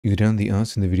You can download the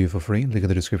answer in the video for free, link in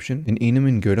the description. An enum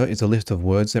in Godot is a list of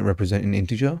words that represent an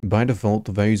integer. By default,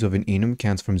 the values of an enum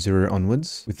counts from 0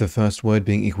 onwards, with the first word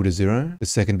being equal to 0, the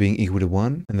second being equal to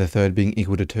 1, and the third being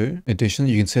equal to 2.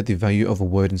 Additionally, you can set the value of a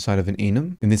word inside of an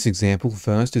enum. In this example,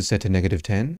 first is set to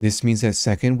 -10. This means that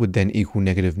second would then equal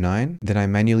 -9. Then I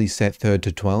manually set third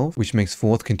to 12, which makes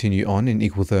fourth continue on and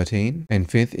equal 13, and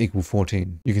fifth equal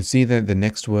 14. You can see that the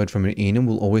next word from an enum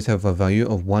will always have a value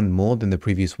of 1 more than the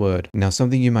previous word. Now,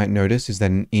 something you might notice is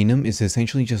that an enum is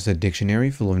essentially just a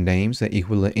dictionary full of names that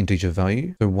equal an integer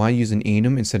value. So why use an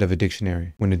enum instead of a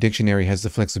dictionary, when a dictionary has the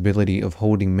flexibility of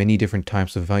holding many different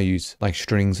types of values, like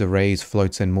strings, arrays,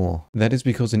 floats, and more? That is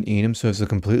because an enum serves a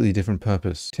completely different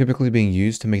purpose, typically being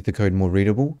used to make the code more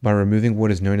readable by removing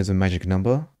what is known as a magic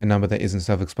number, a number that isn't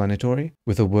self-explanatory,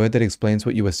 with a word that explains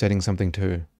what you are setting something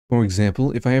to. For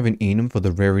example, if I have an enum for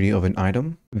the rarity of an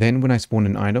item, then when I spawn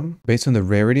an item, based on the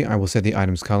rarity, I will set the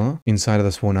item's color. Inside of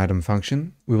the spawn item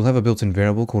function, we will have a built-in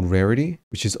variable called rarity,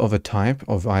 which is of a type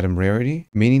of item rarity,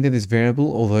 meaning that this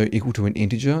variable, although equal to an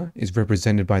integer, is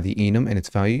represented by the enum and its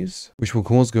values, which will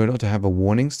cause Godot to have a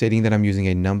warning stating that I'm using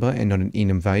a number and not an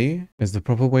enum value, as the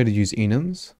proper way to use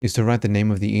enums is to write the name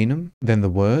of the enum, then the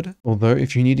word. Although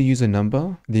if you need to use a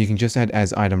number, then you can just add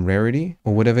as item rarity,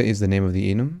 or whatever is the name of the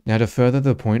enum. Now, to further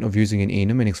the point of using an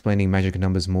enum and explaining magic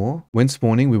numbers more, when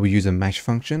spawning we will use a match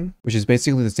function, which is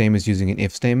basically the same as using an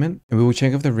if statement, and we will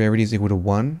check if the rarity is equal to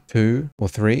 1, 2, or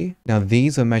 3. Now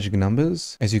these are magic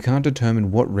numbers, as you can't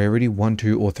determine what rarity 1,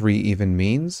 2, or 3 even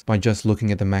means by just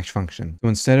looking at the match function. So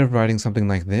instead of writing something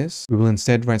like this, we will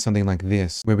instead write something like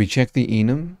this, where we check the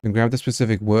enum and grab the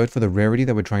specific word for the rarity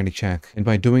that we're trying to check. And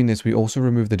by doing this, we also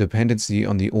remove the dependency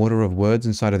on the order of words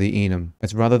inside of the enum,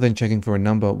 as rather than checking for a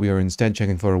number, we are instead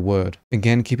checking for a word.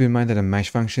 Again, keep in mind that a match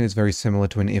function is very similar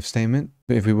to an if statement.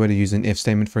 But if we were to use an if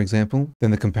statement, for example,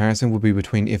 then the comparison would be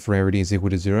between if rarity is equal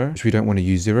to 0, which we don't want to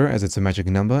use 0 as it's a magic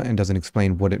number and doesn't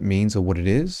explain what it means or what it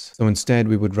is. So instead,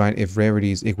 we would write if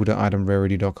rarity is equal to item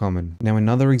rarity.common. Now,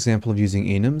 another example of using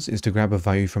enums is to grab a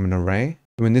value from an array.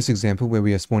 So in this example, where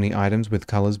we are spawning items with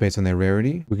colors based on their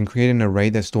rarity, we can create an array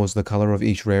that stores the color of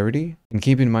each rarity. And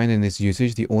keep in mind, in this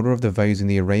usage, the order of the values in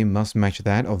the array must match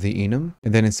that of the enum.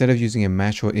 And then instead of using a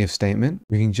match or if statement,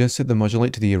 we can just set the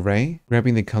modulate to the array,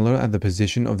 grabbing the color at the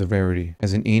position of the rarity,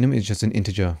 as an enum is just an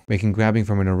integer, making grabbing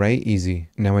from an array easy.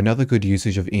 Now, another good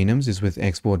usage of enums is with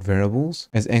export variables,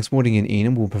 as exporting an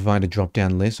enum will provide a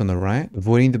drop-down list on the right,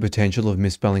 avoiding the potential of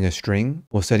misspelling a string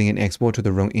or setting an export to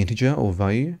the wrong integer or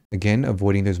value, again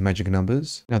avoiding those magic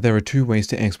numbers. Now, there are two ways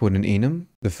to export an enum.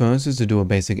 The first is to do a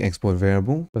basic export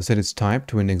variable, but set its type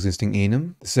to an existing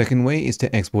enum. The second way is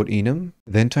to export enum,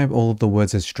 then type all of the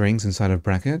words as strings inside of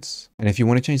brackets. And if you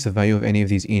want to change the value of any of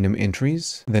these enum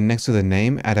entries, then next to the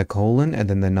name, add a colon and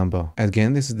then the number.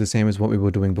 Again, this is the same as what we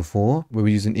were doing before, where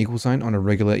we use an equal sign on a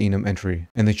regular enum entry.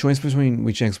 And the choice between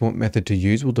which export method to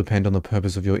use will depend on the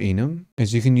purpose of your enum,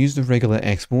 as you can use the regular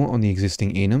export on the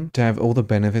existing enum to have all the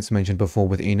benefits mentioned before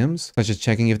with enums, such as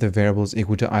checking if the variable is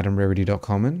equal to item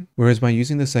rarity.common, whereas by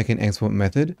using the second export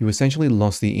method, you essentially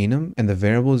lost the enum and the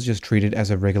variable is just treated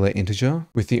as a regular integer,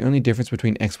 with the only difference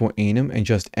between export enum and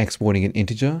just exporting an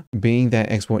integer being that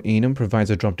export enum provides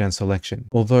a drop-down selection.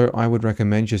 Although I would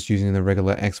recommend just using the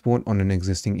regular export on an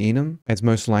existing enum, as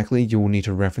most likely you will need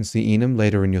to reference the enum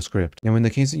later in your script. Now, in the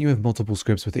case that you have multiple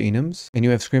scripts with enums, and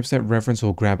you have scripts that reference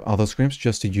or grab other scripts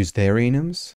just to use their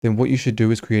enums, then what you should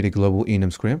do is create a global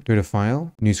enum script, go to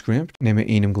File, New Script, name it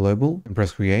enum global, and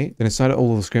press Create. Then inside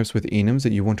all of the scripts with enums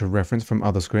that you want to reference from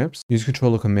other scripts, use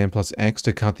Control or Command plus X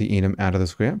to cut the enum out of the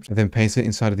script, and then paste it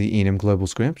inside of the enum global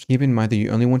script. Keep in mind that you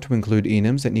only want to include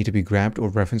enums that need to be grabbed or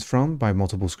referenced from by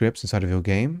multiple scripts inside of your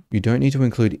game. You don't need to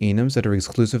include enums that are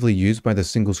exclusively used by the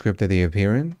single script that they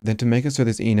appear in. Then to make it so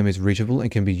this enum is reachable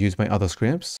and can be used by other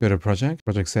scripts, go to Project,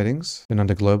 Project Settings, then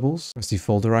under Globals, press the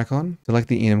folder icon, select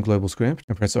the enum global script,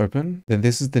 and press Open. Then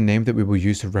this is the name that we will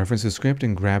use to reference the script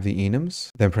and grab the enums.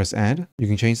 Then press Add. You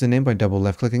can change the name by double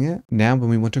left clicking it. Now, when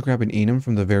we want to grab an enum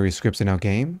from the various scripts in our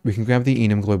game, we can grab the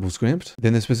enum global script,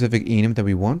 then the specific enum that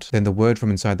we want, then the word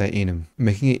from inside that enum,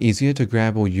 making it easier to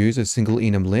grab or use a single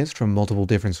enum list from multiple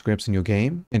different scripts in your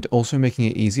game, and also making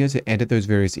it easier to edit those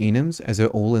various enums as they're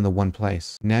all in the one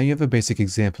place. Now you have a basic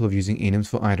example of using enums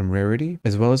for item rarity,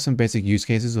 as well as some basic use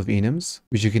cases of enums,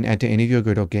 which you can add to any of your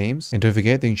Godot games. And don't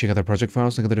forget that you can check out the project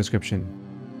files, link in the description.